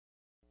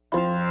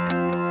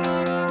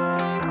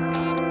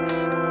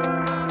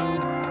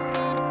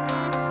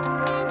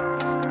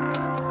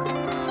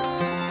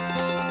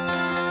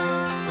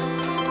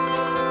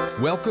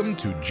Welcome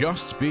to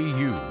Just Be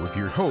You with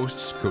your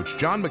hosts, Coach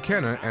John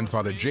McKenna and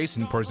Father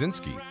Jason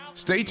Porzinski.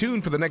 Stay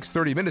tuned for the next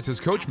 30 minutes as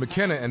Coach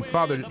McKenna and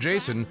Father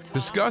Jason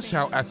discuss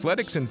how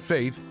athletics and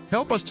faith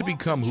help us to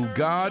become who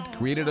God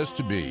created us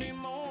to be.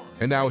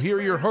 And now here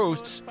are your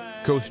hosts,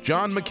 Coach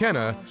John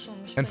McKenna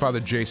and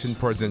Father Jason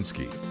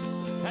Porzinski.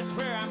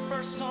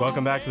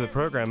 Welcome back to the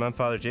program. I'm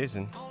Father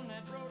Jason.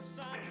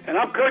 And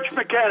I'm Coach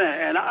McKenna,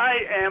 and I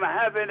am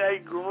having a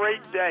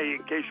great day,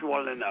 in case you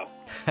wanted to know.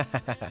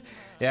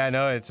 Yeah, I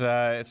know. It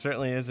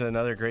certainly is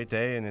another great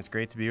day, and it's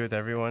great to be with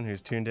everyone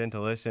who's tuned in to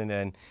listen.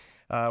 And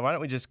why don't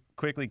we just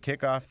quickly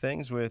kick off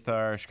things with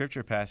our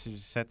scripture passage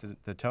to set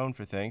the tone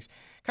for things,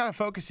 kind of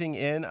focusing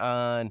in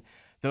on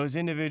those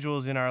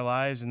individuals in our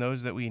lives and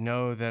those that we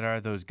know that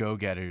are those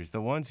go-getters,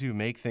 the ones who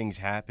make things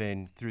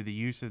happen through the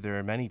use of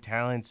their many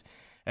talents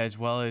as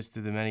well as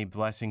through the many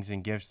blessings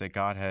and gifts that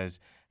God has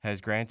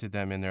granted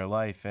them in their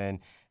life. And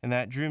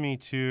that drew me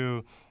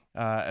to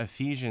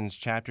Ephesians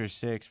chapter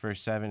 6,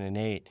 verse 7 and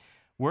 8.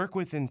 Work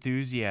with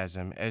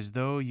enthusiasm as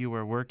though you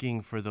were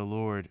working for the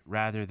Lord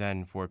rather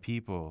than for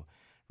people.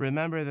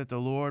 Remember that the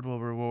Lord will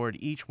reward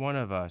each one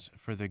of us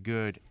for the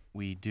good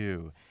we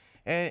do.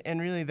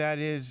 And really that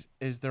is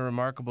the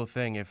remarkable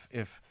thing.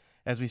 If,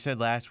 as we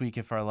said last week,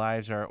 if our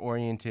lives are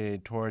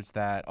oriented towards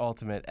that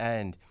ultimate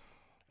end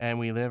and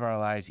we live our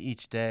lives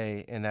each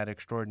day in that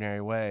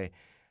extraordinary way,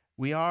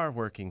 we are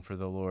working for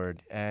the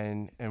Lord,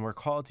 and we're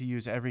called to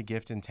use every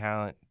gift and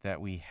talent that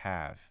we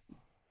have.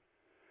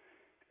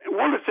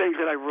 One of the things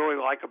that I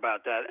really like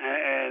about that,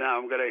 and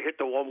I'm going to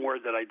hit the one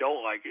word that I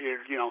don't like,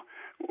 is,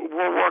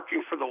 we're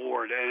working for the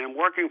Lord. And in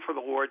working for the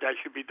Lord, that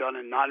should be done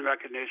in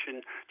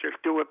non-recognition. Just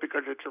do it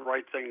because it's the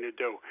right thing to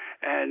do.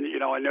 And,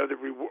 I know the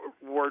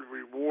word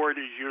reward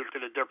is used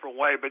in a different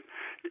way, but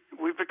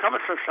we've become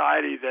a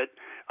society that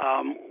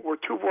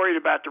we're too worried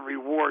about the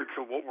rewards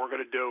of what we're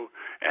going to do.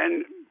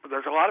 And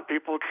there's a lot of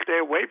people that stay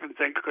away from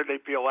things because they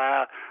feel,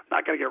 I'm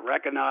not going to get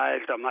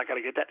recognized, I'm not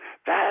going to get that.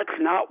 That's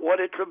not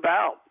what it's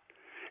about.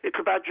 It's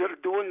about just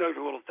doing those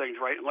little things,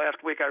 right? And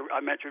last week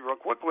I mentioned real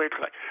quickly, it's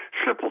like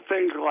simple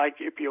things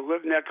like if you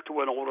live next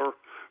to an older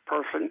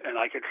person, and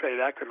I could say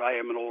that because I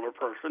am an older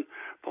person,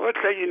 but let's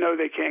say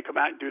they can't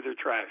come out and do their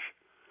trash,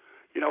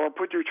 or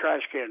put your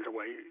trash cans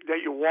away.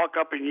 That you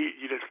walk up and you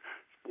just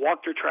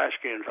walk your trash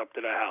cans up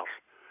to the house.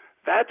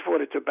 That's what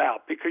it's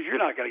about, because you're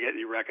not going to get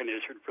any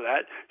recognition for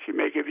that. She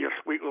may give you a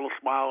sweet little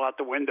smile out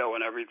the window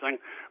and everything,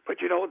 but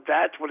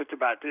that's what it's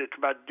about. It's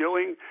about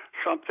doing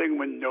something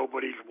when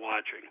nobody's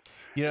watching.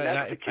 And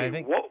I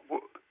think,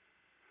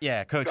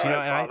 yeah, Coach.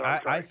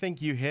 I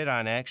think you hit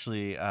on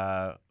actually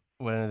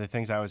one of the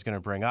things I was going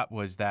to bring up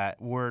was that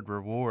word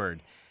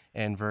reward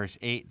in verse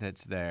 8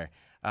 that's there.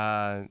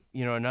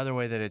 Another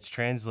way that it's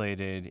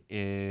translated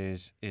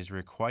is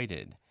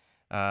requited.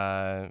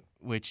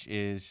 Which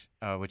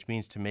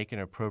means to make an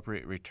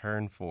appropriate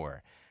return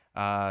for.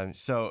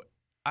 So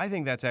I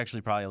think that's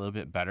actually probably a little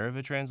bit better of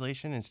a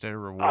translation instead of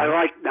reward. I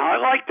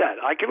like that.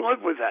 I can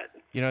live with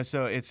that.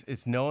 So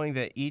it's knowing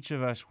that each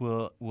of us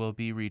will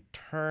be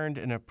returned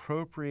an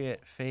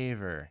appropriate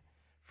favor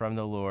from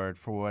the Lord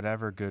for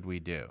whatever good we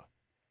do.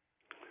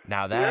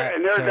 Now that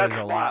says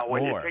a lot more.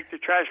 When you take the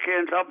trash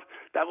cans up,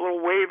 that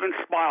little wave and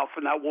smile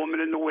from that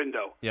woman in the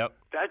window. Yep.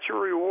 That's your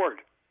reward.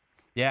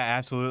 Yeah,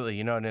 absolutely.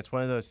 And it's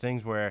one of those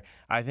things where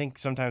I think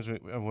sometimes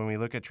when we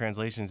look at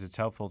translations, it's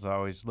helpful to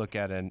always look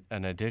at an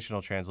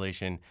additional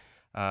translation,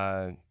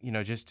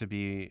 just to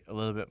be a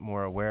little bit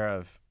more aware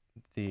of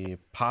the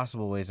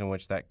possible ways in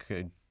which that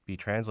could be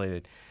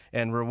translated.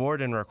 And reward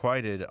and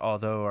requited,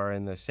 although are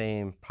in the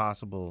same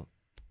possible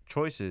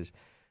choices,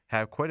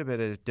 have quite a bit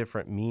of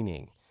different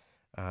meaning.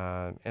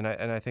 And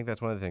I think that's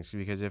one of the things,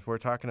 because if we're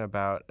talking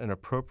about an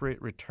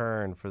appropriate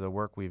return for the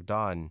work we've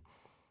done,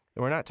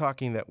 we're not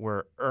talking that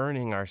we're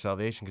earning our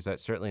salvation, because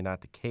that's certainly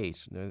not the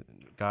case.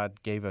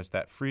 God gave us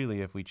that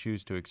freely if we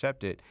choose to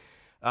accept it.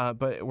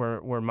 But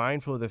we're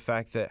mindful of the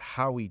fact that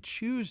how we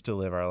choose to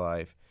live our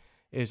life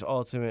is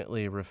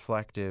ultimately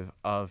reflective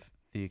of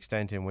the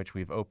extent in which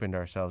we've opened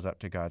ourselves up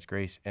to God's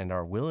grace and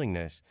our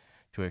willingness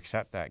to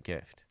accept that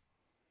gift.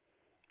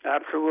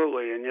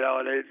 Absolutely. And,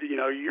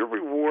 your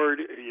reward,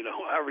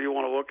 however you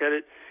want to look at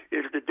it,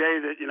 is the day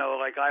that,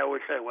 like I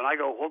always say, when I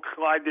go hook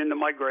slide into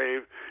my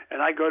grave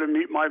and I go to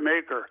meet my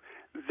Maker,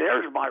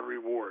 there's my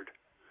reward.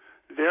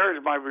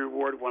 There's my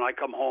reward when I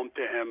come home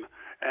to him.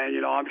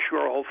 And, I'm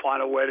sure he'll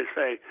find a way to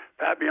say,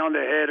 pat me on the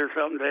head or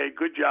something, hey,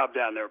 good job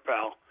down there,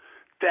 pal.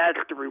 That's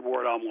the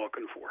reward I'm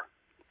looking for.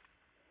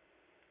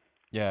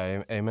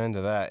 Yeah, amen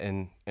to that.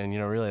 And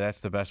really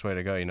that's the best way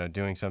to go,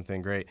 doing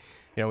something great.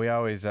 We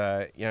always,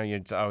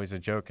 it's always a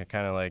joke,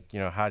 kind of like,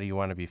 how do you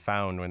want to be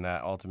found when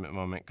that ultimate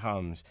moment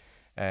comes?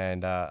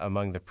 And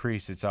among the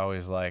priests, it's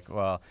always like,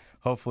 well,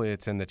 hopefully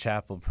it's in the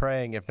chapel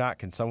praying. If not,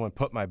 can someone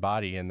put my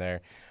body in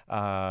there,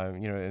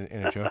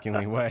 in a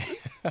jokingly way?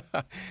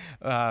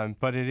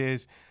 But it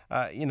is,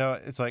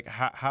 it's like,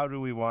 how do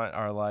we want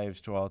our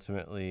lives to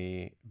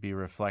ultimately be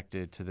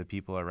reflected to the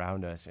people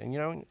around us?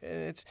 And,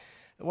 it's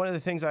one of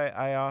the things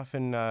I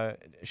often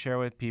share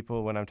with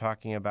people when I'm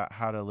talking about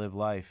how to live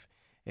life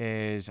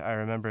is I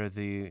remember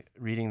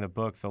reading the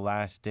book The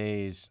Last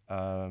Days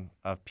of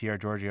Pier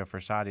Giorgio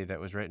Frassati that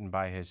was written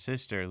by his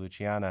sister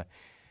Luciana,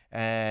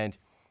 and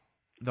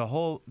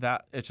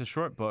it's a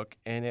short book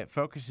and it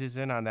focuses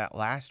in on that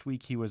last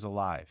week he was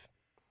alive.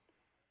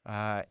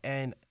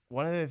 And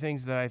one of the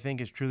things that I think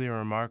is truly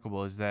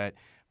remarkable is that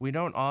we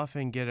don't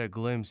often get a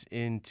glimpse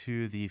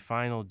into the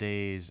final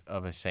days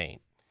of a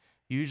saint.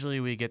 Usually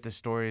we get the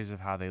stories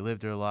of how they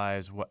lived their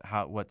lives,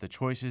 what the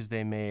choices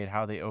they made,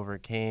 how they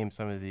overcame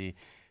some of the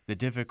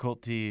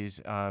difficulties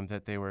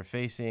that they were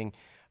facing,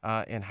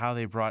 and how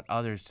they brought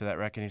others to that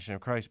recognition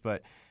of Christ.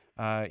 But,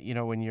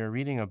 when you're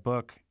reading a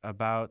book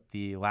about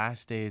the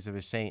last days of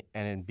a saint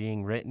and it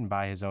being written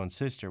by his own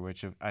sister,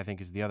 which I think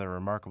is the other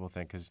remarkable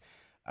thing, because,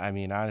 I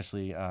mean,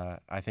 honestly,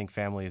 I think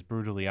family is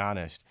brutally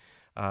honest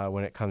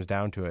when it comes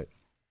down to it.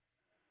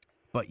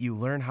 But you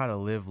learn how to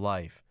live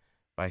life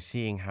by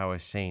seeing how a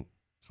saint's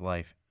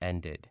life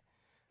ended.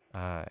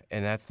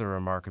 And that's the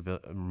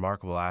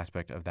remarkable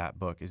aspect of that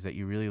book, is that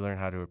you really learn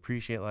how to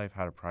appreciate life,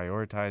 how to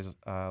prioritize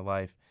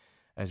life,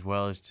 as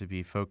well as to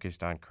be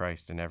focused on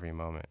Christ in every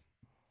moment.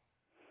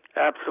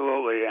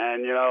 Absolutely.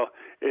 And,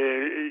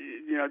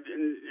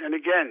 and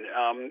again,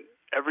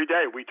 every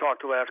day we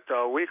talked last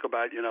week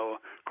about,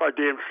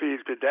 Cardium seize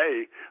the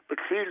day, but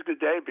seize the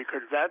day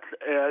because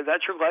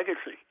that's your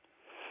legacy.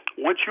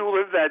 Once you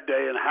live that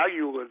day and how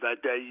you live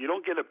that day, you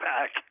don't get it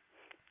back.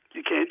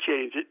 You can't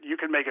change it. You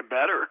can make it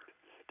better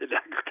the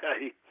next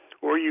day,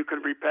 or you can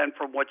repent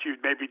from what you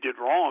maybe did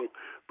wrong,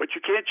 but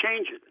you can't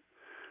change it.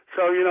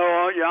 So,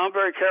 I'm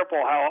very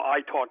careful how I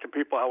talk to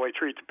people, how I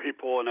treat the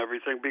people and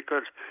everything,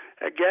 because,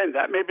 again,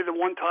 that may be the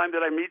one time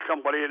that I meet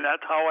somebody, and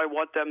that's how I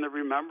want them to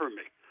remember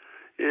me,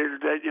 is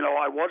that,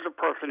 I was a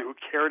person who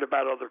cared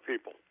about other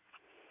people.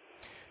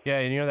 Yeah,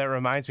 and that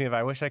reminds me of,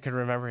 I wish I could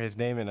remember his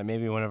name, and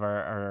maybe one of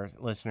our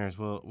listeners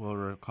will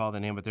recall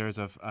the name, but there's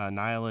a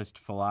nihilist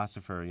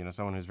philosopher,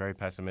 someone who's very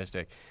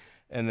pessimistic,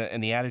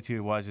 and the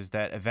attitude is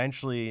that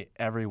eventually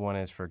everyone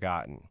is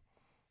forgotten.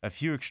 A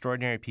few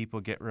extraordinary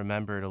people get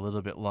remembered a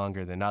little bit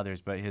longer than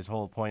others, but his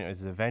whole point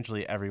is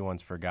eventually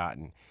everyone's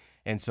forgotten.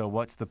 And so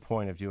what's the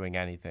point of doing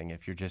anything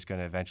if you're just going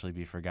to eventually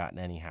be forgotten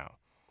anyhow?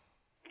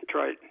 That's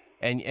right.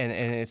 And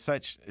it's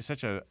such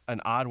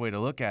an odd way to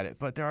look at it,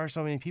 but there are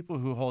so many people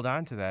who hold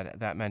on to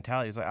that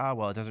mentality. It's like,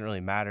 it doesn't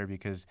really matter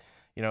because,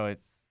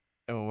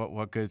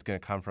 what good is going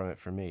to come from it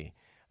for me?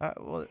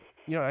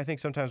 I think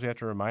sometimes we have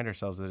to remind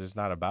ourselves that it's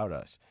not about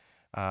us.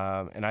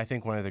 And I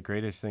think one of the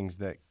greatest things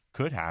that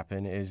could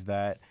happen is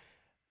that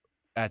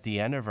at the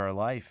end of our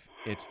life,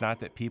 it's not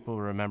that people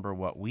remember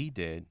what we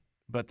did,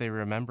 but they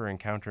remember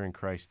encountering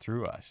Christ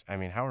through us. I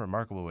mean, how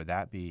remarkable would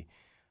that be?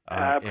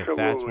 Absolutely. If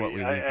that's what we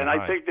leave behind. And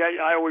I think that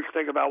I always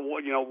think about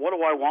what do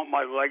I want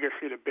my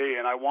legacy to be?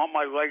 And I want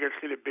my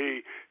legacy to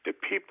be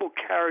that people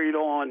carried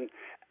on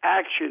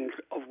actions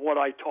of what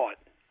I taught,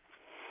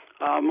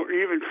 or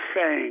even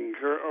sayings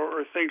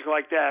or things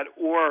like that,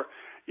 or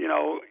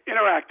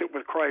interacted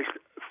with Christ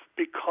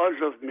because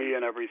of me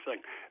and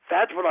everything.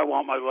 That's what I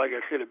want my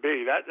legacy to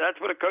be. That's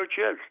what a coach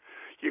is.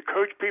 You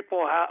coach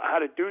people how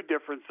to do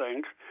different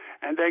things,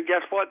 and then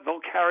guess what?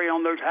 They'll carry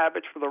on those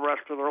habits for the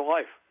rest of their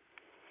life.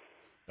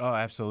 Oh,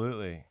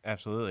 absolutely.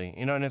 Absolutely.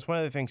 And it's one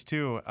of the things,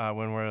 too,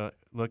 when we're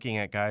looking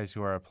at guys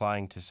who are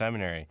applying to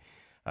seminary,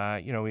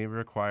 we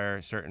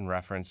require certain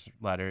reference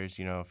letters,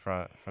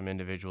 from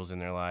individuals in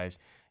their lives,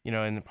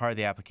 and part of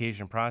the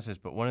application process.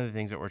 But one of the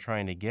things that we're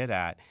trying to get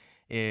at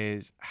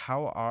is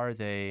how are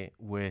they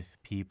with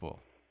people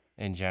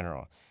in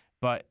general?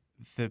 But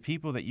the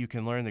people that you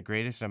can learn the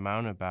greatest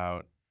amount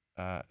about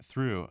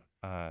through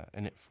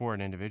and for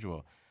an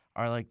individual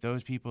are like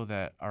those people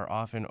that are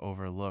often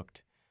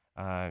overlooked.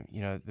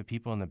 The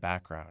people in the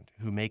background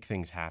who make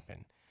things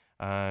happen.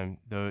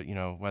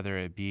 Whether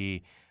it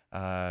be,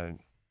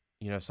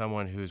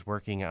 someone who's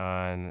working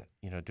on,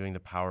 doing the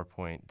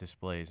PowerPoint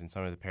displays in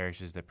some of the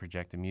parishes that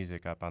project the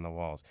music up on the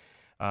walls,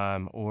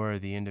 or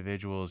the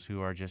individuals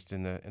who are just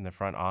in the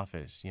front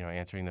office,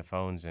 answering the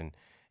phones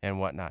and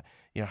whatnot.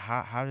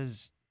 How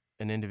does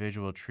an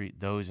individual treat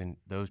those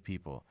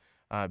people?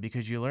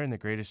 Because you learn the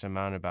greatest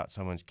amount about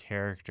someone's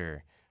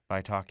character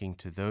by talking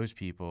to those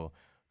people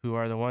who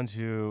are the ones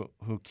who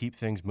keep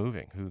things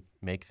moving, who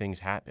make things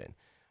happen.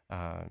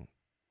 And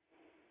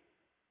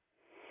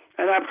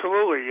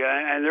absolutely,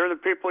 and they're the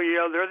people,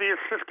 they're the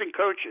assistant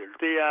coaches,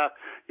 the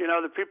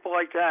people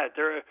like that.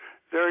 They're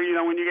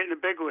when you get in the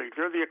big leagues,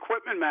 they're the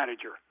equipment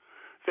manager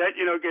that,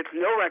 gets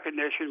no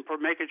recognition for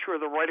making sure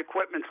the right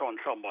equipment's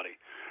on somebody.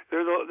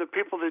 They're the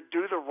people that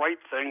do the right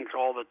things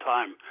all the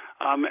time.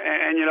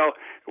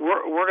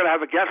 We're going to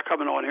have a guest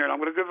coming on here, and I'm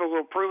going to give a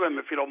little prelim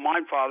if you don't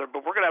mind, Father,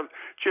 but we're going to have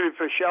Jimmy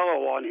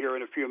Fischello on here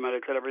in a few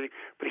minutes and everything.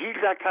 But he's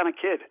that kind of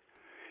kid.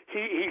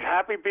 he's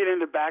happy being in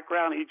the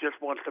background. He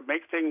just wants to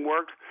make things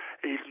work.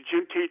 He's a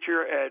gym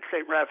teacher at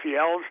St.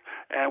 Raphael's,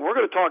 and we're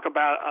going to talk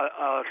about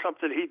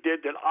something he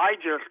did that I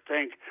just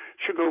think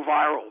should go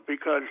viral,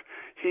 because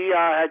he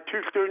had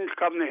two students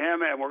come to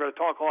him, and we're going to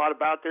talk a lot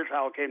about this,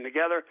 how it came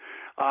together.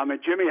 And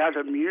Jimmy has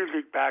a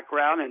music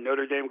background and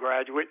Notre Dame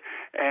graduate,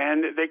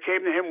 and they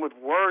came to him with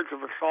words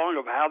of a song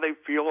of how they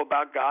feel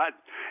about God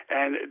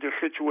and the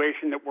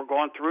situation that we're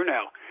going through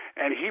now.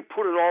 And he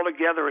put it all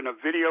together in a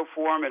video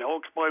form, and he'll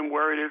explain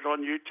where it is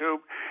on YouTube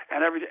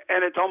and everything.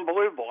 And it's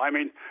unbelievable. I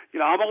mean,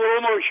 I'm a little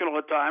emotional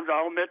at times,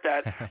 I'll admit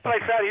that. But I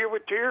sat here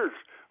with tears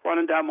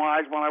running down my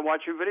eyes when I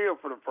watched your video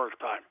for the first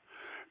time.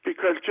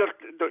 Because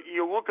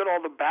you look at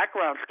all the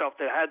background stuff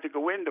that had to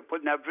go into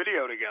putting that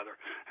video together.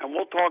 And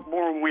we'll talk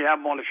more when we have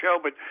him on the show.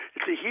 But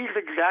he's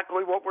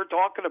exactly what we're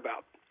talking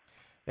about.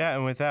 Yeah,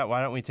 and with that,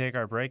 why don't we take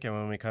our break, and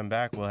when we come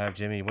back, we'll have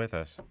Jimmy with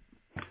us.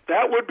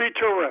 That would be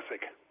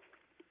terrific.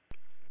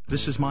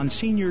 This is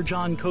Monsignor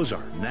John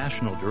Kozar,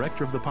 National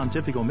Director of the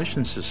Pontifical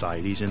Mission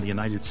Societies in the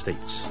United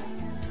States.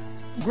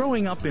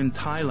 Growing up in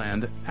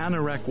Thailand,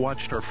 Anurek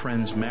watched her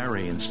friends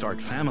marry and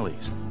start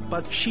families.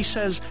 But she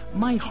says,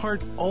 my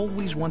heart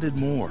always wanted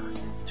more.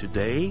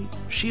 Today,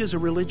 she is a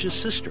religious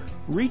sister,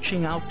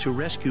 reaching out to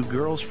rescue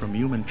girls from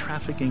human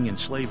trafficking and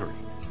slavery.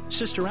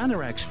 Sister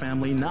Anurek's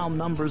family now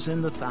numbers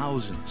in the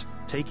thousands,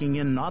 taking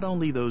in not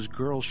only those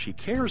girls she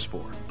cares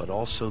for, but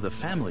also the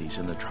families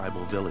in the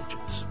tribal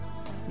villages.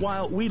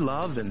 While we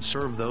love and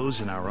serve those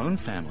in our own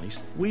families,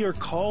 we are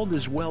called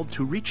as well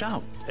to reach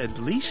out, at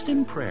least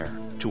in prayer,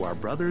 to our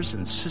brothers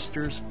and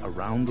sisters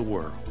around the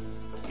world.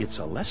 It's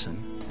a lesson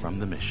from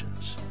the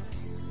missions.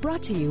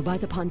 Brought to you by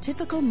the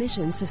Pontifical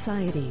Mission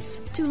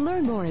Societies. To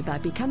learn more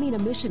about becoming a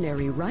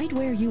missionary right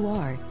where you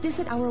are,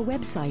 visit our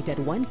website at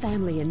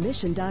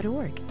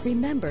onefamilyinmission.org.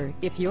 Remember,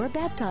 if you're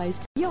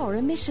baptized, you're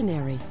a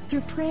missionary.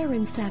 Through prayer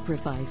and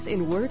sacrifice,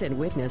 in word and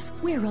witness,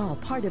 we're all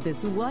part of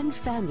this one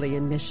family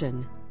in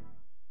mission.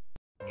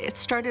 It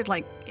started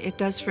like it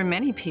does for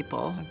many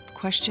people,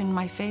 question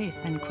my faith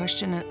and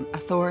question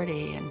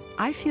authority. And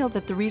I feel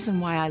that the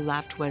reason why I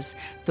left was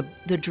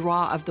the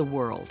draw of the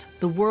world.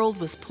 The world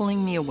was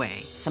pulling me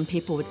away. Some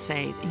people would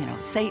say,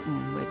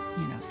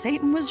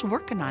 Satan was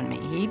working on me.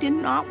 He did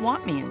not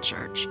want me in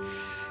church.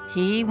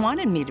 He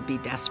wanted me to be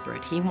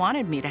desperate. He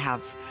wanted me to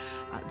have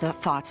the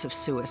thoughts of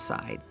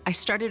suicide. I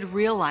started to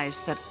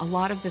realize that a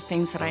lot of the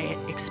things that I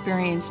had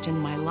experienced in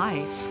my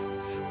life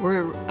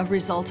were a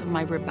result of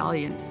my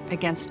rebellion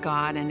against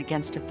God and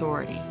against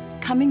authority.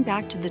 Coming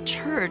back to the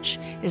church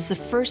is the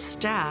first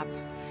step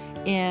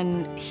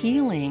in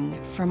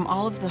healing from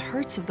all of the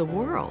hurts of the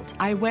world.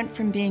 I went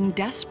from being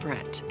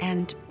desperate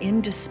and in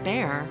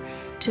despair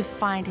to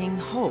finding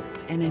hope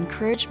and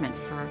encouragement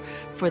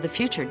for the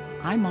future.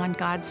 I'm on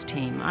God's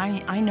team.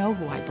 I know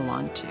who I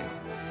belong to,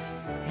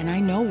 and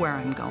I know where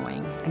I'm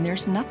going, and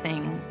there's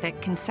nothing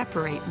that can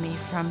separate me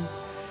from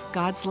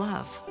God's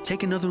love.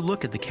 Take another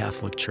look at the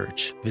Catholic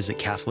Church. Visit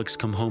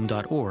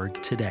CatholicsComeHome.org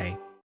today.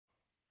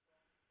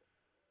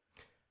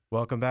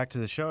 Welcome back to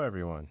the show,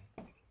 everyone.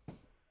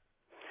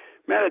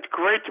 Man, it's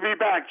great to be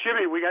back.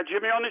 Jimmy, we got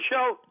Jimmy on the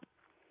show?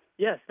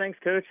 Yes, thanks,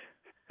 Coach.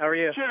 How are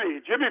you? Jimmy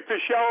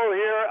Fischello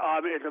here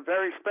is a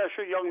very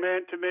special young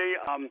man to me.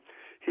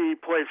 He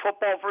played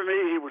football for me.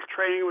 He was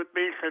training with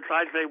me since,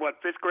 I'd say,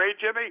 fifth grade,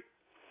 Jimmy?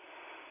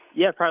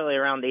 Yeah, probably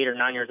around 8 or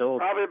 9 years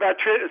old. Probably about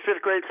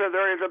fifth grade. So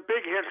there is a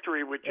big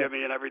history with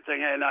Jimmy and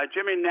everything. And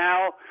Jimmy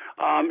now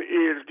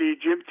is the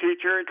gym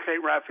teacher at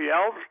St.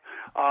 Raphael's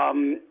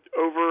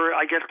over,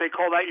 I guess they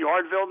call that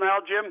Yardville now,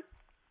 Jim?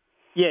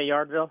 Yeah,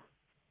 Yardville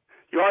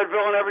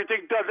and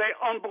everything. Does an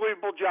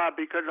unbelievable job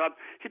because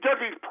he does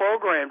these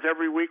programs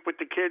every week with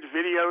the kids,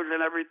 videos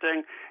and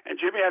everything. And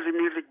Jimmy has a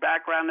music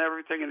background and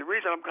everything. And the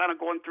reason I'm kind of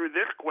going through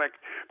this quick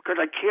because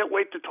I can't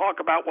wait to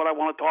talk about what I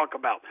want to talk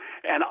about.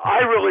 And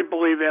I really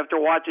believe after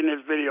watching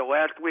this video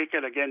last week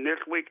and again this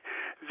week,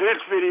 this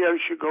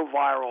video should go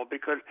viral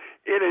because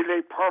it is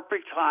a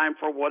perfect time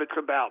for what it's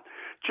about.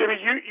 Jimmy,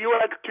 you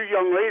had two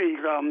young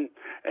ladies,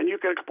 and you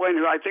can explain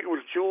who. I think it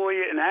was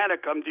Julie and Hannah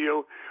come to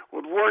you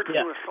with words to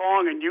a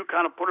song, and you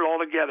kind of put it all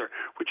together.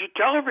 Would you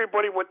tell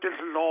everybody what this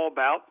is all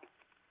about?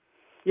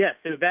 Yeah,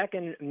 so back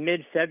in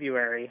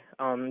mid-February,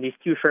 these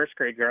two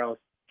first-grade girls,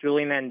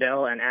 Julie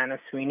Mandel and Anna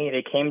Sweeney,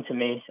 they came to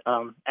me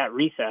at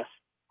recess.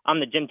 I'm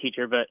the gym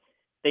teacher, but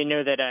they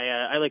know that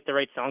I like to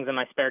write songs in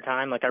my spare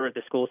time, like I wrote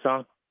the school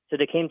song. So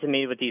they came to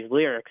me with these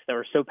lyrics that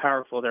were so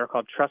powerful. They were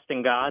called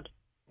Trusting God.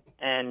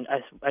 And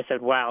I said,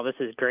 wow, this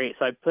is great.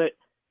 So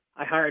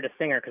I hired a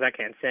singer because I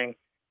can't sing,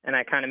 and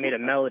I kind of made a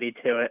melody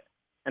to it.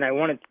 And I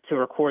wanted to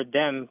record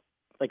them,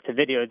 like to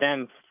video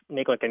them,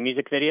 make like a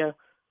music video.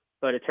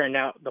 But it turned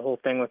out the whole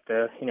thing with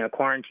the,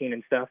 quarantine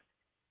and stuff.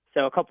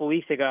 So a couple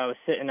weeks ago,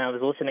 I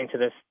was listening to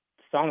this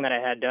song that I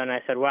had done. And I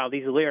said, wow,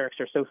 these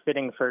lyrics are so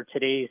fitting for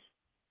today's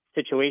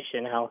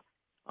situation, how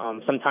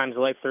sometimes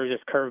life throws us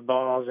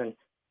curveballs and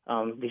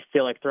we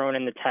feel like throwing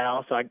in the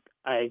towel. So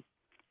I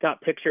got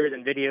pictures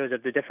and videos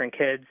of the different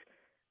kids,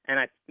 and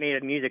I made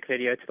a music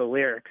video to the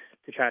lyrics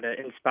to try to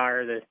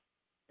inspire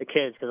the the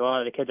kids, because a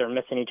lot of the kids are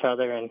missing each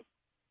other, and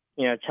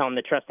tell them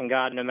to trust in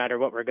God no matter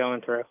what we're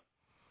going through.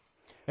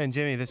 And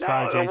Jimmy, this now,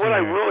 Father Jason what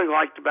I here. really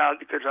liked about it,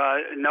 because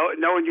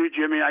knowing you,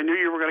 Jimmy, I knew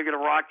you were going to get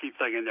a Rocky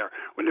thing in there.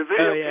 When the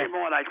video came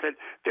on, I said,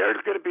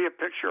 there's going to be a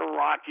picture of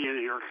Rocky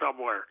in here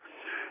somewhere.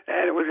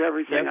 And it was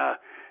everything.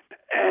 Yep.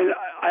 And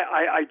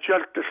I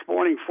just this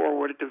morning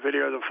forwarded the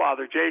video of the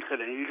Father Jason,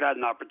 and he's had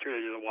an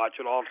opportunity to watch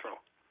it also.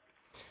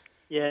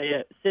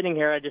 Yeah. Sitting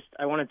here,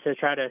 I wanted to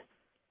try to,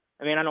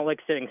 I don't like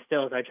sitting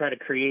still, so I try to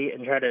create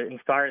and try to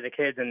inspire the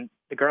kids, and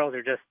the girls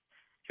are just,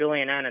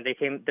 Julie and Anna,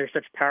 they're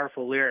such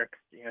powerful lyrics,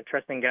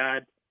 trusting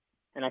God,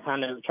 and I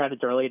kind of tried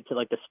to relate to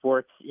like the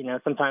sports.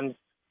 Sometimes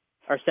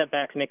our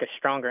setbacks make us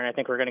stronger, and I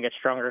think we're going to get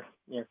stronger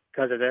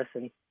because of this,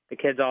 and the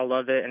kids all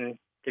love it, and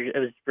it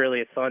was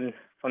really a fun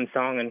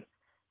song. And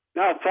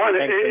no, fun.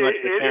 It so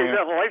is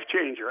a life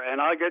changer, and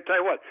I got to tell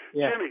you what,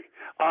 Jimmy,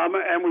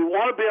 and we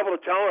want to be able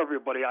to tell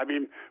everybody.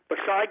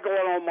 Besides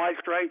going on my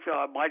strength,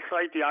 my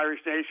site, the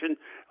Irish Nation,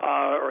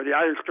 or the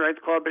Irish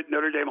Strength Club at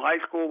Notre Dame High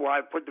School, where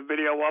I put the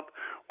video up.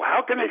 Well,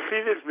 how can they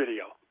see this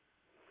video?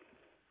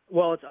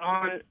 Well, it's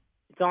on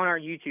our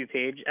YouTube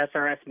page,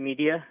 SRS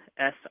Media.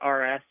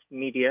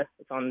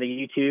 It's on the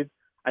YouTube.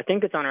 I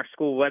think it's on our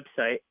school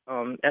website,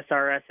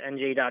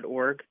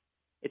 srsnj.org.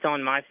 It's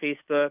on my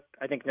Facebook.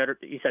 I think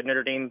you said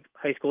Notre Dame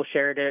High School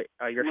shared it.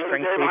 Your Notre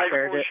strength Dame page High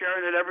shared School it.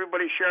 sharing it.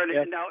 Everybody sharing it.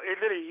 Yeah. Now, is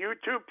it a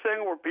YouTube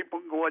thing where people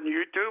can go on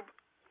YouTube?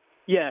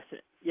 Yes.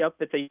 Yep.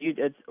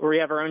 It's we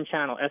have our own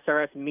channel,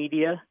 SRS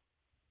Media,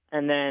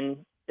 and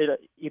then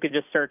you could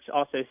just search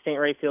also St.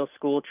 Raphael's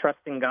School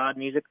Trusting God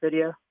music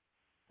video,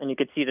 and you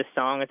could see the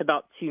song. It's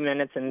about 2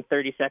 minutes and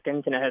 30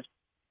 seconds, and it has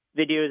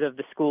videos of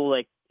the school,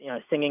 like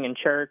singing in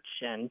church,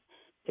 and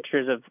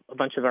pictures of a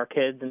bunch of our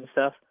kids and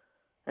stuff.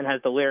 And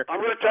has the lyrics.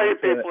 I'm going to tell you,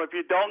 people, if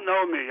you don't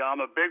know me, I'm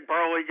a big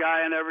burly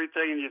guy and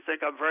everything, and you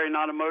think I'm very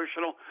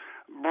non-emotional,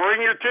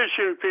 bring your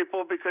tissue,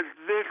 people, because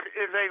this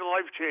is a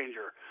life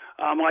changer.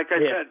 Like I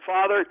said,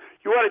 Father,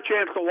 you had a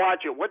chance to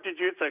watch it. What did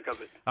you think of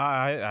it?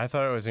 I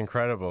thought it was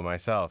incredible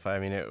myself.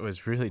 It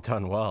was really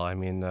done well. I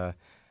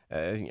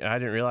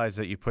didn't realize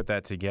that you put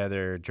that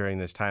together during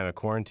this time of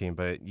quarantine,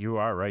 but you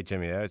are right,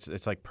 Jimmy.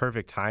 It's like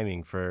perfect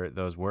timing for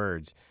those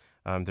words.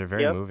 They're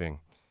very moving.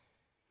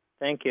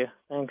 Thank you.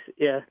 Thanks.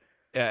 Yeah.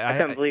 Yeah, I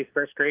couldn't believe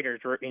first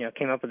graders,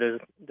 came up with those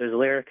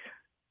lyrics.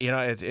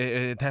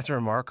 That's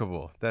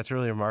remarkable. That's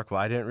really remarkable.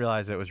 I didn't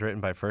realize it was written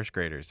by first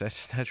graders.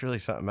 That's really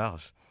something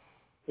else.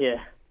 Yeah,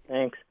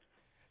 thanks.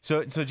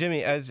 So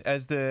Jimmy, as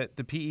the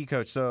PE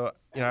coach, so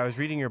I was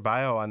reading your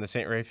bio on the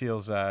St.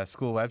 Raphael's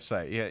school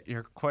website. Yeah,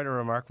 you're quite a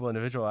remarkable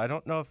individual. I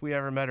don't know if we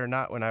ever met or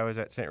not when I was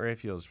at St.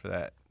 Raphael's for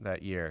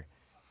that year.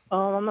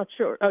 I'm not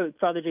sure. Oh,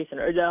 Father Jason.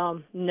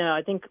 No,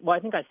 I think when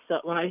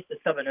I used to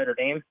sub at Notre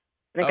Dame.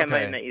 I think I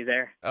might have met you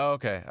there. Oh,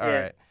 okay. All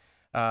right.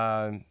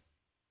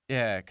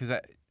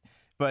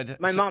 But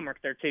my mom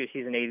works there too.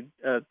 She's an aide,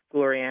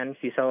 Gloria Ann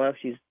Fusello.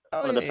 She's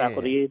one of the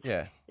faculty aides.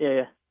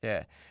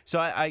 Yeah. So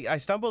I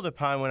stumbled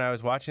upon, when I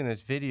was watching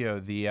this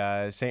video,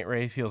 the St.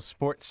 Raphael's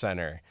Sports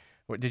Center.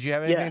 Did you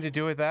have anything to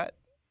do with that?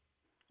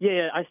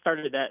 Yeah, I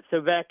started that.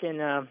 So back in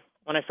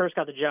when I first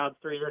got the job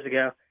 3 years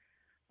ago,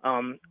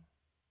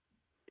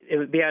 it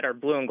would be at our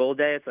Blue and Gold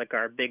Day. It's like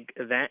our big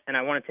event, and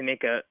I wanted to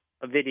make a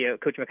video.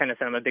 Coach McKenna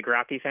said I'm a big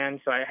Rocky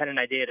fan, so I had an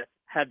idea to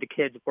have the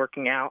kids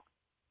working out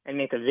and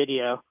make a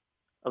video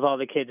of all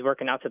the kids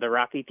working out to the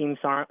Rocky theme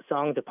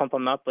song to pump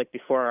them up, like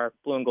before our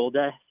Blue and Gold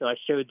Day. So I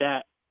showed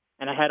that,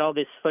 and I had all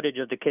this footage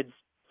of the kids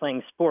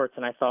playing sports,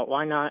 and I thought,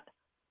 why not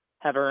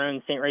have our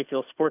own St.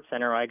 Raphael Sports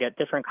Center where I get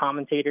different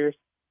commentators,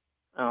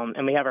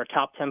 and we have our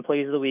top 10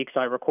 plays of the week,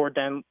 so I record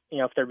them,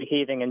 if they're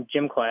behaving in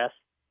gym class,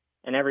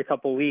 and every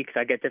couple of weeks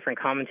I get different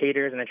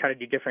commentators, and I try to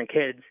do different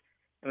kids.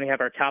 And we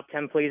have our top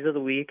 10 plays of the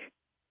week.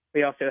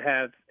 We also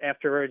have,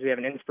 afterwards, we have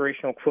an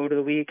inspirational quote of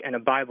the week and a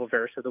Bible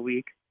verse of the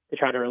week to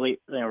try to relate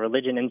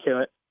religion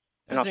into it.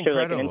 And That's I'll show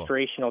incredible. like an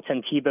inspirational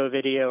Tim Tebow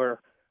video. Or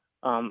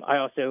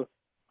I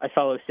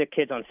follow sick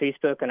kids on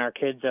Facebook, and our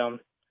kids,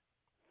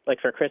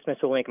 like for Christmas,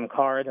 we'll make them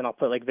cards, and I'll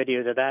put like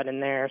videos of that in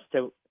there.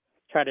 So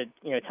try to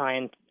tie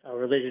in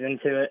religion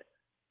into it.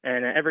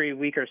 And every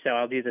week or so,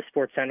 I'll do the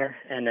Sports Center.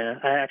 And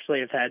I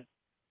actually have had,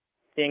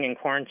 being in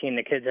quarantine,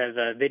 the kids have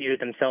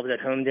videoed themselves at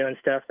home doing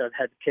stuff. So I've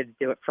had kids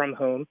do it from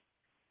home,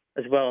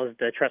 as well as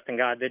the Trust in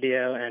God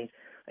video. And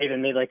I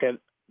even made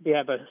we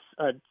have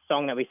a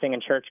song that we sing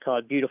in church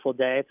called Beautiful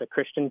Day. It's a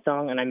Christian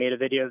song, and I made a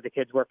video of the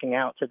kids working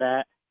out to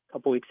that a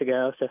couple weeks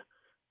ago. So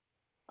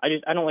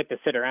I don't like to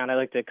sit around. I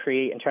like to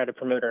create and try to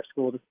promote our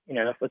school,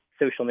 with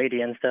social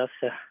media and stuff.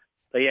 So,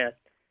 but yeah,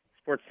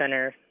 Sports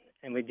Center,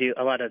 and we do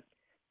a lot of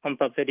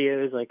pump up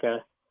videos. Like I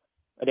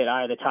did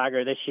Eye of the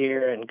Tiger this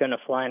year and Gonna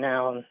Fly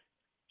Now, and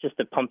just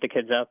to pump the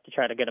kids up to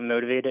try to get them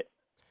motivated.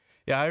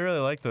 Yeah, I really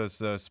like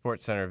those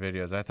Sports Center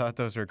videos. I thought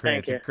those were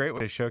great. Thank you. It's a great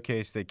way to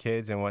showcase the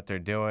kids and what they're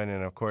doing.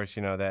 And, of course,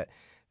 that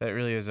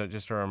really is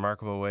just a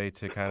remarkable way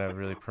to kind of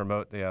really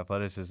promote the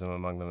athleticism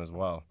among them as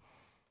well.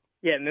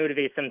 Yeah, it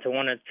motivates them to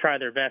want to try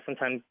their best.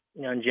 Sometimes,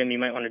 in gym, you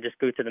might want to just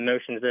go through the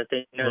motions, that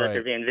they know that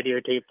they're being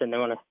videotaped and they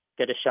want to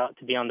get a shot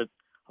to be on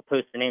a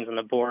post the names on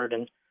the board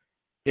and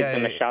give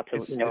them a shot to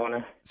want to.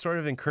 It sort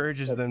of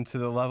encourages them to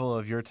the level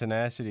of your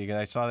tenacity.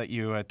 I saw that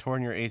you had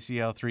torn your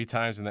ACL 3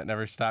 times, and that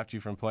never stopped you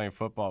from playing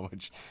football.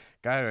 Which,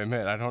 gotta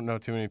admit, I don't know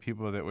too many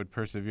people that would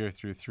persevere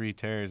through 3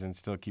 tears and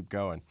still keep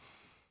going.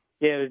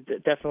 Yeah, it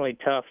was definitely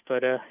tough,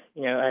 but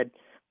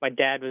my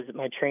dad was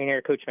my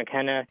trainer, Coach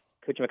McKenna.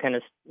 Coach McKenna,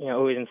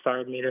 always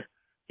inspired me to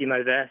do my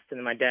best,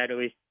 and my dad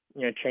always,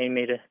 trained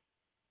me to,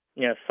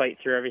 fight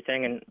through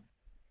everything, and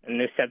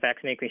those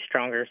setbacks make me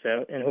stronger.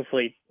 So, and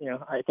hopefully,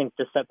 I think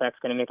the setback's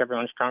going to make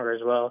everyone stronger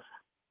as well.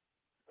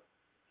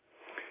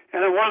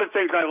 And one of the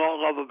things I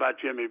love about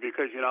Jimmy,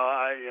 because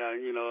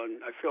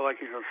I feel like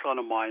he's a son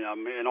of mine,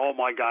 and all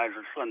my guys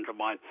are sons of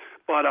mine.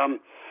 But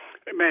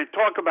man,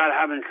 talk about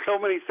having so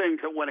many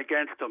things that went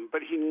against him,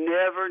 but he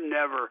never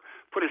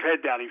put his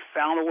head down. He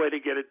found a way to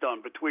get it done.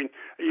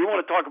 You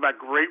want to talk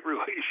about great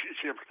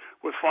relationships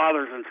with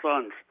fathers and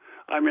sons.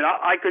 I mean,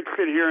 I could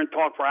sit here and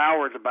talk for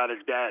hours about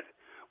his dad.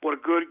 What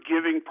a good,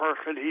 giving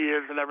person he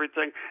is and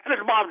everything. And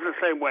his mom's the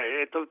same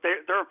way.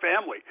 They're a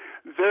family.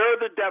 They're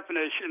the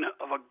definition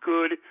of a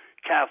good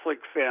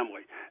Catholic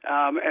family.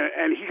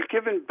 And he's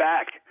given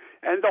back.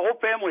 And the whole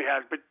family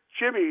has. But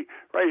Jimmy,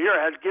 right here,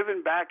 has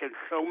given back in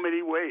so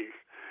many ways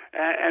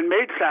and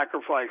made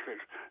sacrifices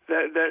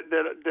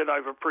that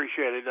I've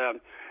appreciated.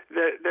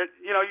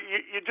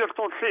 You just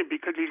don't see,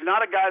 because he's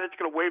not a guy that's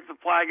going to wave the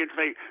flag and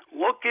say,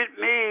 look at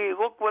me,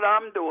 look what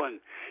I'm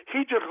doing.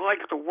 He just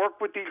likes to work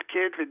with these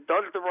kids and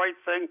does the right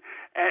thing,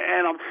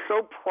 and I'm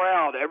so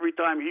proud every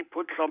time he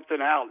puts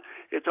something out.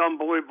 It's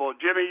unbelievable.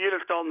 Jimmy, you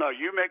just don't know.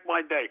 You make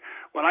my day.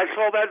 When I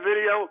saw that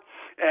video,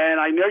 and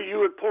I know you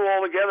would pull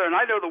all together, and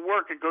I know the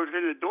work that goes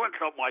into doing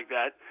something like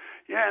that,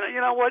 yeah, you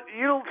know what?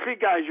 You don't see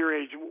guys your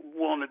age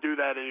willing to do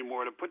that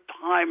anymore, to put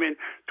time in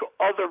to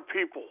other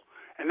people.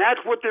 And that's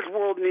what this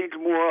world needs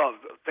more of,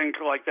 things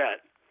like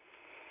that.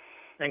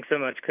 Thanks so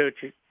much,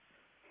 Coach.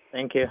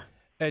 Thank you.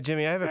 Hey,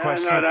 Jimmy, I have a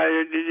question. And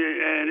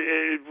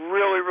it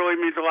really,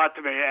 really means a lot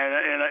to me,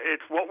 and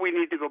it's what we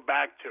need to go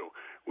back to.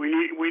 We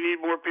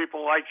need more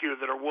people like you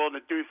that are willing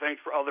to do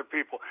things for other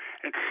people.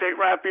 And St.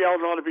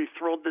 Raphael's ought to be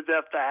thrilled to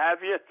death to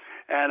have you,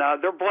 and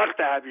they're blessed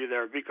to have you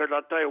there, because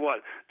I'll tell you what,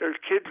 those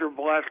kids are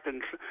blessed.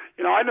 And,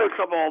 I know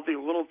some of all the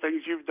little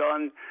things you've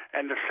done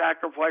and the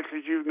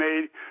sacrifices you've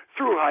made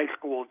through high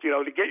school,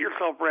 to get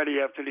yourself ready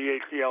after the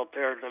ACL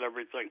tears and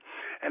everything.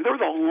 And they're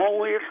the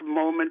loneliest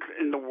moments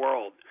in the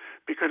world,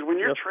 because when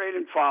you're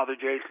training, Father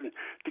Jason,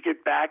 to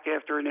get back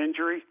after an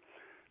injury,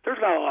 there's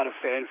not a lot of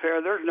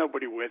fanfare. There's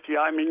nobody with you.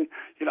 I mean,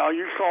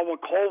 you saw what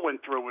Cole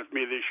went through with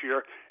me this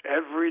year,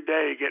 every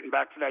day getting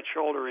back to that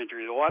shoulder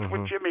injury. Well, that's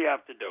what Jimmy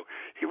have to do.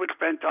 He would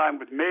spend time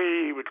with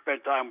me. He would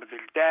spend time with his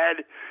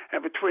dad,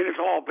 and between us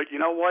all. But you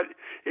know what?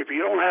 If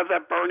you don't have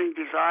that burning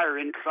desire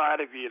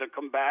inside of you to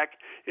come back,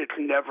 it's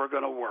never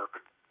going to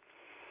work.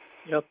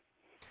 Yep.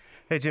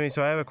 Hey, Jimmy,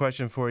 so I have a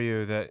question for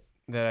you that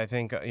I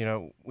think,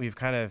 we've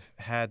kind of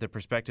had the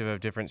perspective of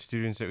different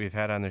students that we've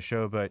had on the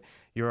show, but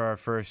you're our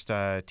first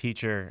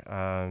teacher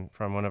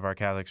from one of our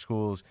Catholic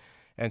schools.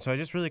 And so I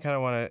just really kind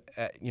of want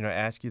to,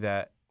 ask you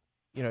that,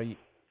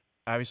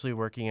 obviously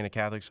working in a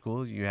Catholic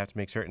school, you have to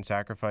make certain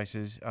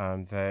sacrifices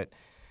that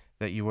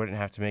you wouldn't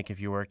have to make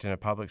if you worked in a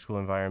public school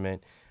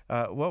environment.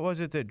 What was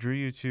it that drew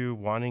you to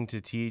wanting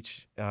to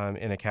teach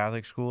in a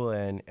Catholic school,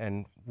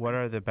 and what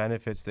are the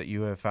benefits that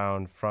you have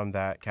found from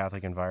that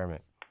Catholic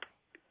environment?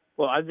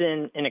 Well, I've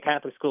been in a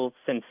Catholic school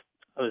since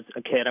I was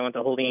a kid. I went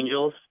to Holy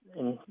Angels,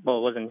 it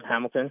was in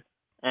Hamilton,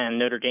 and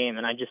Notre Dame,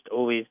 and I just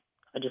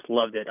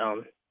loved it.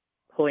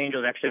 Holy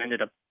Angels actually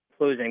ended up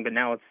closing, but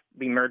now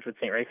we merged with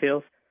St.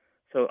 Raphael's.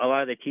 So a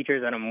lot of the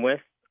teachers that I'm with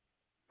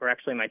were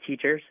actually my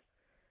teachers.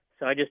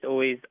 So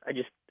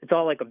it's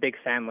all like a big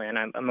family, and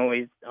I'm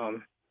always,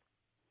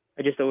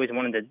 I just always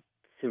wanted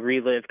to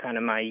relive kind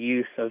of my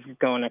youth of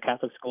going to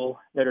Catholic school.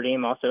 Notre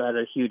Dame also has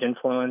a huge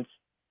influence,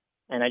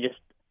 and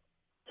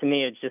to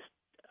me,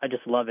 I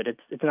just love it.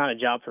 It's not a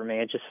job for me.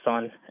 It's just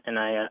fun, and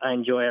I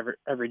enjoy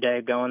every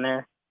day going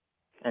there,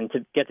 and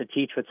to get to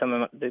teach with some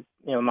of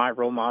my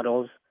role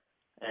models,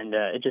 and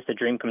it's just a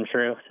dream come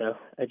true. So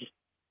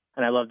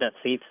I love that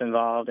faith's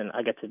involved, and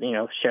I get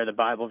to share the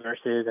Bible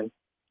verses, and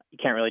you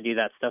can't really do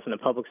that stuff in the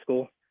public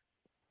school.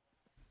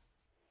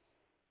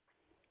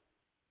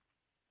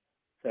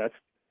 So that's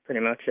pretty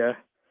much. To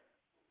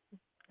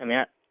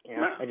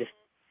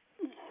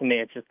me,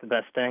 it's just the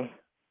best thing.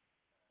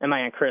 And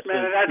my Aunt Chris, she's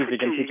the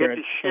gym teacher at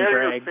St. share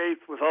Greg. your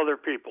faith with other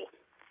people.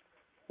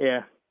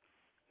 Yeah.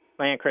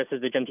 My Aunt Chris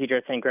is the gym teacher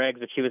at St. Greg's,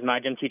 but she was my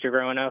gym teacher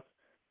growing up.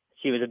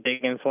 She was a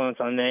big influence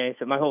on me.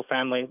 So my whole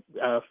family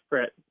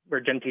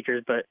were gym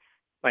teachers, but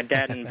my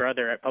dad and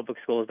brother at public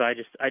schools.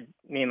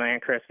 Me and my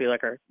Aunt Chris, we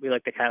like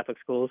the Catholic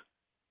schools.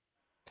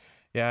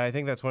 Yeah, I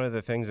think that's one of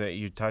the things that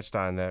you touched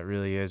on that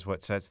really is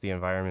what sets the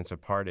environments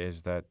apart,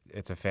 is that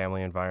it's a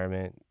family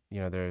environment.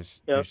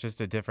 There's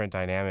just a different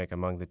dynamic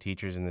among the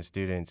teachers and the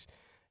students.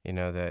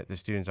 That the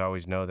students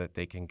always know that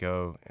they can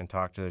go and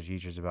talk to their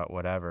teachers about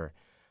whatever.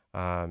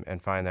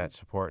 and find that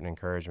support and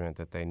encouragement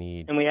that they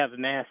need. And we have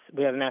mass.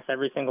 We have mass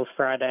every single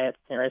Friday at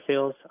St.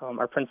 Raphael's.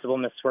 Our principal,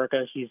 Miss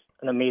Swerka, she's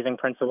an amazing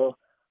principal.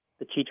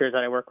 The teachers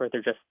that I work with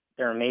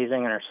they're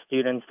amazing, and our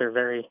students, they're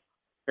very,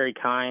 very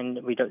kind.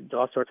 We do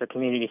all sorts of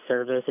community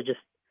service.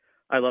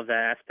 I love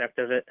that aspect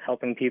of it,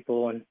 helping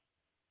people, and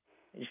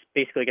just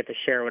basically get to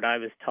share what I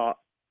was taught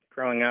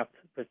growing up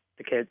with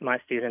the kids, my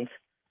students.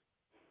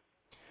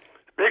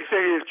 Big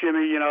thing is,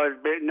 Jimmy,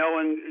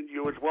 knowing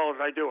you as well as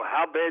I do,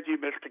 how bad do you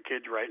miss the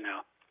kids right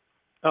now?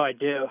 Oh, I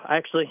do.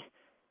 Actually,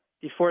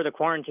 before the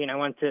quarantine, it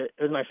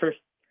was my first,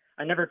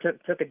 I never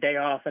took a day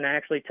off, and I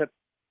actually took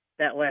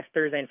that last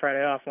Thursday and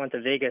Friday off, went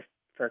to Vegas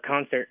for a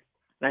concert.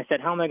 And I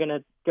said, how am I going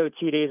to go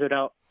 2 days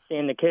without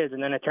seeing the kids?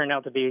 And then it turned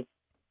out to be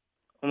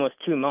almost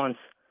 2 months.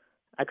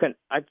 I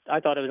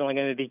thought it was only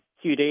going to be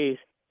 2 days,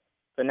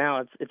 but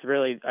now it's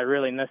really, I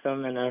really miss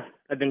them. And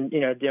I've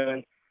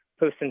been,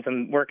 posting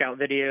some workout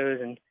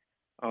videos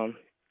and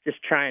just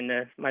trying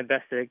my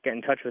best to get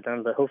in touch with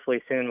them. But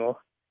hopefully soon we'll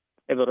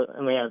able to.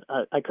 And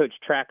I coach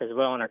track as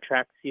well, and our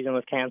track season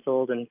was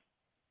canceled, and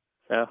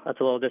so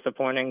that's a little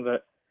disappointing.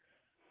 But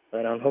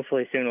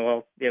hopefully soon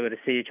we'll be able to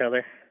see each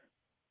other.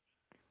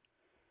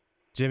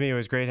 Jimmy, it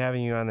was great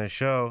having you on the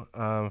show.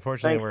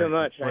 Unfortunately, Thanks so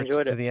much. I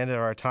enjoyed to it. the end of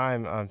our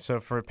time. So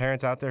for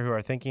parents out there who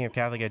are thinking of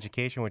Catholic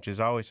education, which is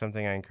always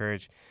something I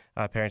encourage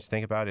parents to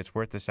think about, it's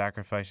worth the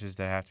sacrifices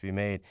that have to be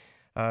made.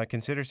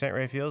 Consider St.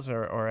 Raphael's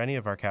or any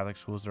of our Catholic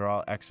schools. They're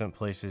all excellent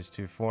places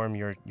to form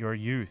your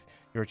youth,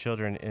 your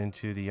children,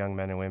 into the young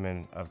men and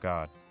women of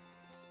God.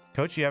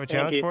 Coach, you have a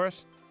challenge for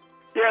us?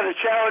 Yeah, the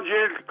challenge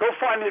is go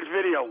find this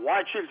video.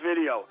 Watch this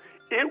video.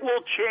 It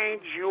will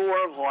change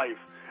your life.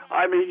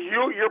 I mean,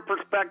 your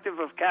perspective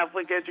of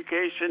Catholic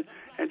education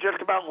and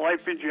just about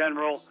life in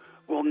general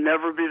will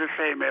never be the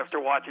same after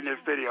watching this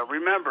video.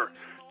 Remember,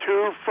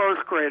 2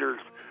 first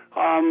graders.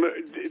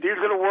 These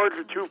are the words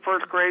of 2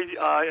 first grade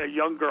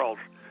young girls.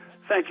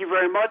 Thank you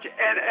very much.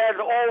 And as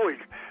always,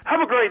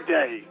 have a great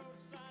day.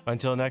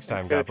 Until next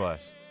time, God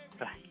bless.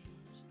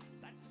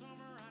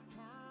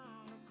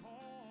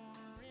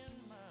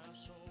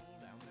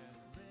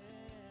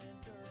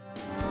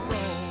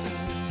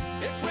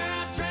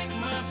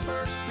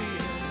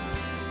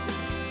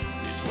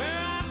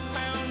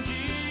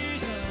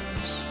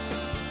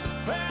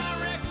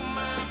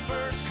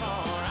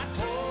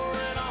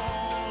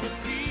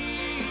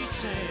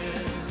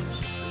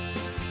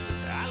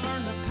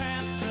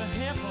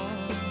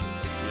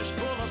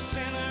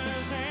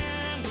 Sinners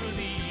and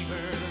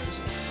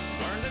believers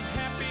learn that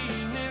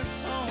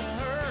happiness on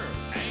earth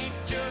ain't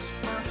just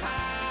for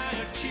high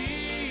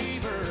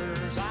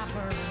achievers. I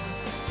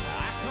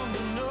come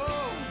to know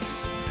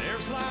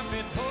there's life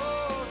at home.